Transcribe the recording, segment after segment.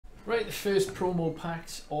Right, the first promo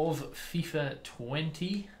packs of FIFA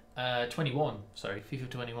 21, sorry, FIFA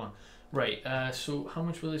 21. Right, so how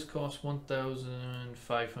much will this cost?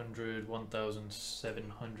 1,500,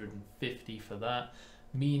 1,750 for that,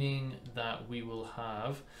 meaning that we will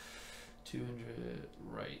have 200,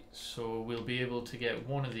 right, so we'll be able to get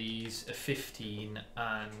one of these, a 15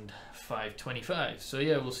 and 525. So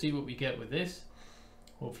yeah, we'll see what we get with this.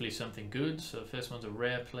 Hopefully something good. So the first one's a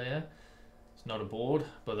rare player. It's not a board,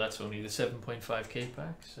 but that's only the 7.5k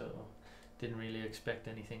pack, so didn't really expect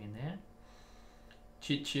anything in there.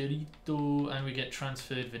 Chicharito, and we get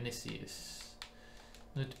transferred Vinicius.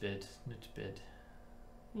 Not bad, not bad.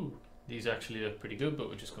 Ooh, these actually look pretty good, but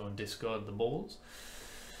we're just going to discard the balls.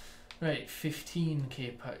 Right,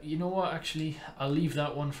 15k pack. You know what, actually, I'll leave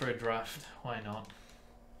that one for a draft. Why not?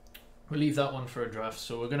 We'll leave that one for a draft.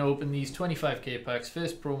 So we're going to open these 25k packs,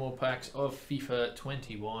 first promo packs of FIFA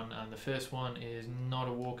 21, and the first one is not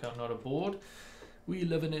a walkout, not a board. We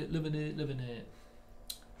living it, living it, living it.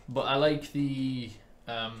 But I like the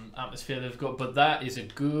atmosphere they've got. But that is a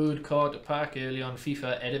good card to pack early on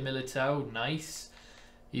FIFA. Eder Militao, nice.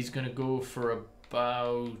 He's going to go for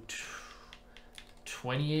about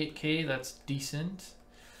 28k. That's decent.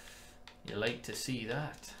 You like to see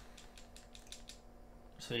that.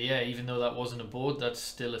 So yeah, even though that wasn't a board, that's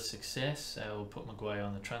still a success. I'll put Maguire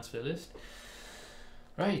on the transfer list.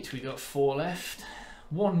 Right, we got 4 left.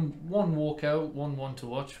 One walkout, one to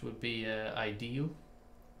watch would be ideal.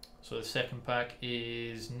 So the second pack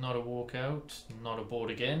is not a walkout, not a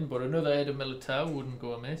board again, but another Eder Militao wouldn't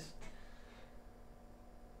go amiss.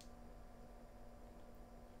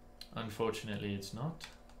 Unfortunately, it's not.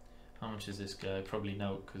 How much is this guy? Probably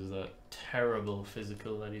not, because of that terrible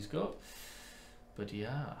physical that he's got. But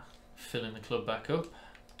yeah, filling the club back up.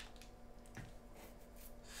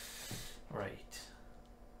 Right,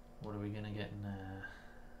 what are we gonna get in there?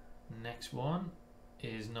 Next one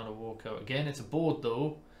is not a walkout again. It's a board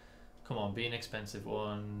though. Come on, be an expensive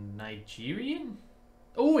one. Nigerian?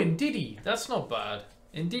 Oh, Ndidi. That's not bad.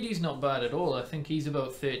 Ndidi's not bad at all. I think he's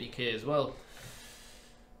about 30k as well.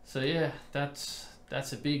 So yeah, that's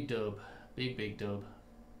a big dub. Big dub.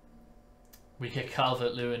 We get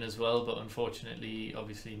Calvert-Lewin as well, but unfortunately,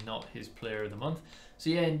 obviously not his player of the month.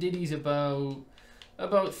 So yeah, Ndidi's about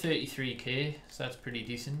 33k, so that's pretty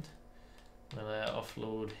decent. We'll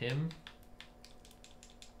offload him.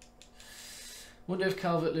 Wonder if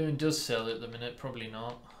Calvert-Lewin does sell at the minute. Probably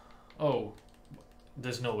not. Oh,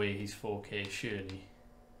 there's no way he's 4k, surely.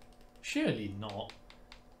 Surely not.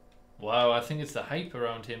 Wow, I think it's the hype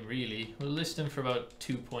around him, really. We'll list him for about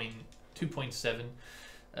 2.7.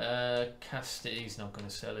 He's not going to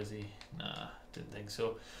sell, is he? Nah, didn't think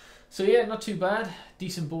so. So yeah, not too bad.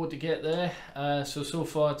 Decent board to get there. So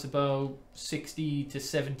far it's about 60 to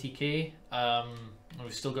 70k.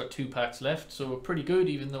 We've still got 2 packs left, so pretty good,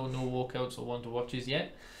 even though no walkouts or one to watches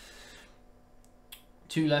yet.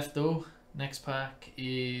 2 left though. Next pack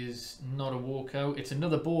is not a walkout. It's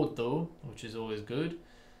another board though, which is always good.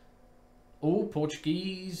 Oh,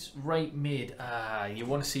 Portuguese right mid. Ah, you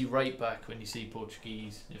want to see right back when you see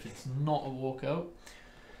Portuguese. If it's not a walkout.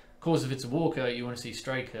 Of course, if it's a walkout, you want to see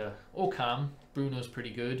striker or cam. Bruno's pretty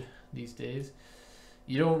good these days.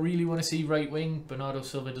 You don't really want to see right wing. Bernardo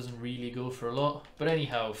Silva doesn't really go for a lot. But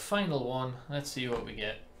anyhow, final one. Let's see what we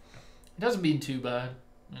get. It hasn't been too bad,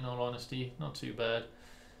 in all honesty. Not too bad.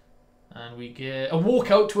 And we get a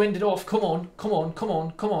walkout to end it off. Come on, come on, come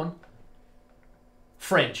on, come on.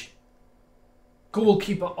 French.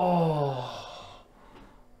 Goalkeeper. Oh,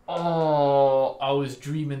 I was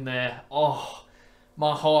dreaming there. Oh,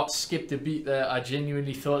 my heart skipped a beat there. I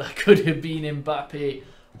genuinely thought that could have been Mbappe.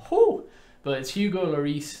 Whew. But it's Hugo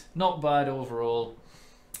Lloris. Not bad overall.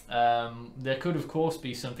 There could, of course,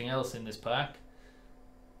 be something else in this pack.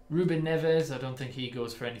 Ruben Neves. I don't think he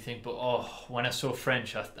goes for anything. But oh, when I saw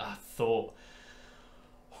French, I thought...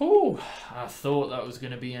 Whew, I thought that was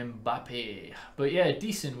going to be Mbappe. But yeah,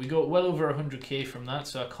 decent. We got well over 100k from that,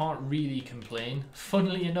 so I can't really complain.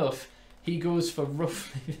 Funnily enough, he goes for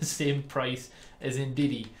roughly the same price as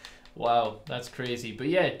Ndidi. Wow, that's crazy. But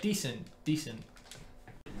yeah, decent.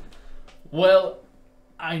 Well,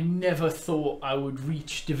 I never thought I would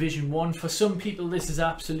reach Division 1. For some people, this is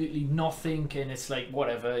absolutely nothing, and it's like,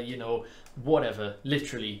 whatever, you know, whatever,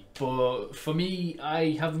 literally. But for me,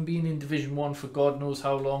 I haven't been in Division 1 for God knows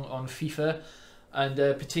how long on FIFA. And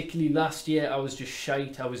particularly last year, I was just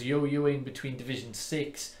shite. I was yo-yoing between Division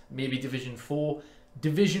 6, maybe Division 4.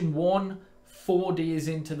 Division 1, 4 days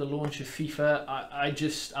into the launch of FIFA,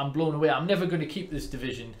 I'm blown away. I'm never going to keep this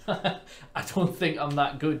division. I don't think I'm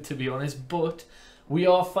that good, to be honest. But we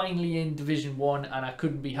are finally in Division 1, and I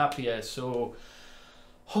couldn't be happier. So...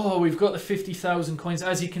 Oh, we've got the 50,000 coins.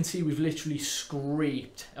 As you can see, we've literally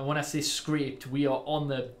scraped. And when I say scraped, we are on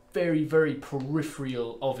the very, very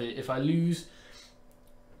peripheral of it. If I lose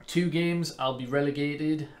 2 games, I'll be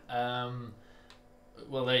relegated.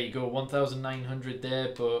 Well, there you go, 1,900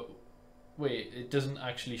 there. But wait, it doesn't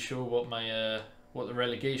actually show what my what the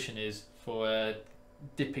relegation is for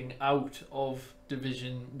dipping out of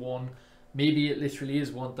Division 1. Maybe it literally is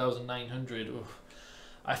 1,900.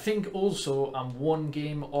 I think also I'm 1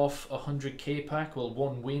 game off 100k pack, well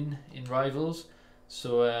 1 win in Rivals.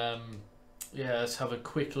 So yeah, let's have a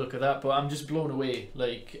quick look at that. But I'm just blown away.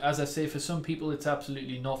 Like, as I say, for some people it's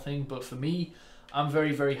absolutely nothing, but for me, I'm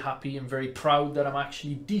very, very happy and very proud that I'm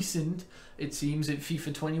actually decent, it seems, at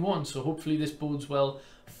FIFA 21. So hopefully this bodes well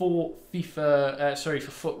for FIFA,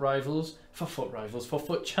 for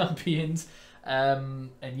FUT Champions.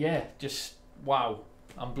 And yeah, just wow,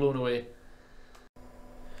 I'm blown away.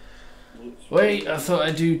 Wait, I thought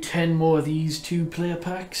I'd do 10 more of these 2-player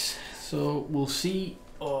packs, so we'll see.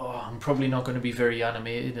 Oh, I'm probably not going to be very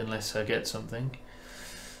animated unless I get something.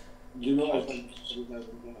 You know,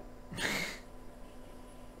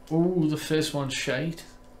 oh, the first one's shite.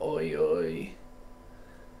 Oi, oi.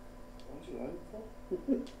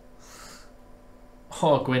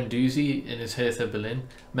 Oh, Guendouzi in his Hertha Berlin.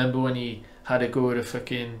 Remember when he had a go at a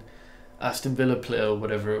fucking Aston Villa player or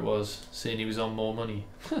whatever it was, saying he was on more money?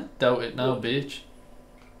 Doubt it now, bitch.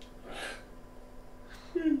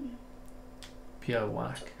 Pure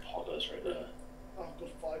whack. Poggers right there. I've got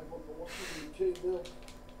 5 on the watches in the team now.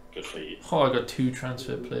 Good for you. Oh, I got 2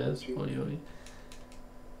 transfer players. Oi, oi.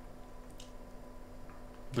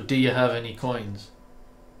 But do you have any coins?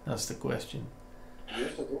 That's the question.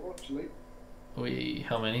 Yes, I do actually. Oi,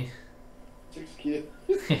 how many? 6k.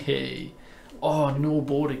 Hey. Oh, no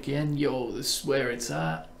board again. Yo, this is where it's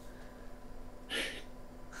at.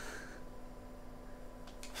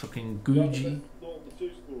 Fucking Gucci. No, the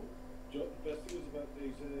two school. The best thing is about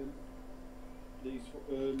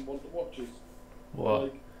these want watches. What?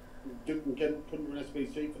 Like, you can get put in an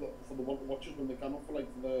SBC for the want watches when they come up for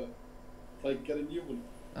like get a new one.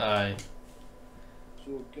 Aye.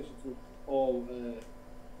 So I guess it's all and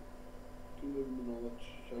all that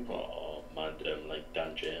shit. Oh, man, like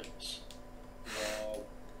Dan James. Wow.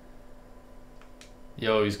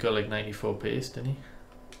 Yo, he's got like 94 pace, didn't he?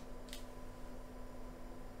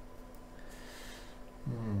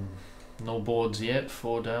 No boards yet,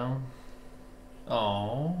 4 down.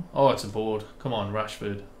 Oh, it's a board. Come on,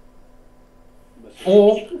 Rashford.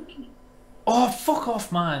 Oh, fuck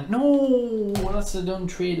off, man. No, that's an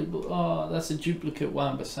untradeable. Oh, that's a duplicate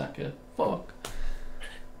Wan-Bissaka. Fuck.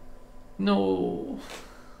 No.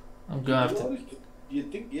 I'm gonna have to.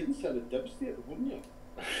 You'd think you'd sound devastated, wouldn't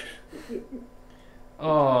you?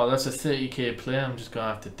 Oh, that's a 30k player. I'm just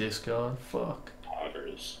gonna have to discard. Fuck.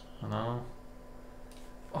 Poggers. I know.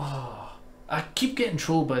 Oh, I keep getting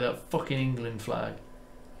trolled by that fucking England flag.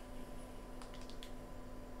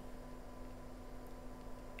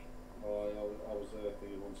 Oh, I was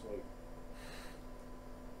thinking once like.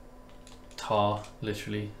 Tar,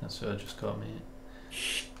 literally. That's what I just got me.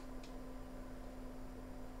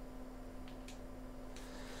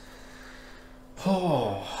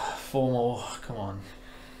 Oh, 4 more. Come on.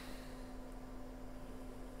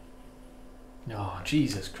 Oh,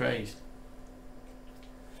 Jesus Christ.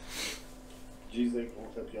 Jeez, they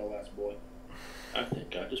won't up your last boy. I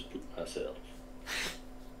think I just put myself.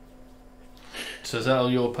 So is that all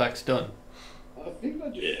your packs done? I think I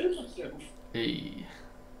just shit myself. Hey.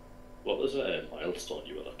 What was a milestone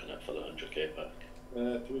you were looking at for the 100k pack?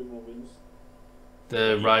 3 more wins.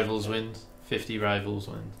 The rivals wins. 50 rivals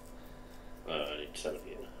wins. I need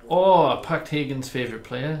 70. Oh, I packed Hagen's favourite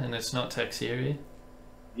player, and it's not Texeria.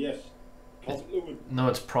 Yes. Calvert Lewin. No,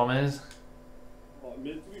 it's Promes. Oh, I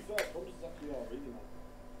mean, to be fair, Promise is actually alright, you know.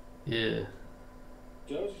 Yeah.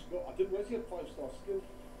 I didn't realize he had 5-star skill.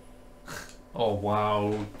 Oh,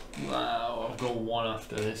 wow. Wow, I've got 1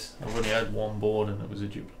 after this. I've only had 1 board, and it was a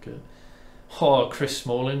duplicate. Oh, Chris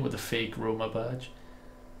Smalling with a fake Roma badge.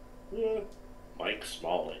 Yeah. Mike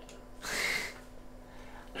Smalling.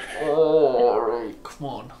 Oh, alright.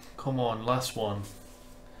 Come on, last one.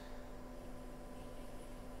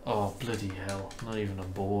 Oh, bloody hell. Not even a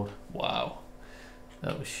board. Wow.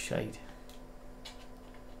 That was shite.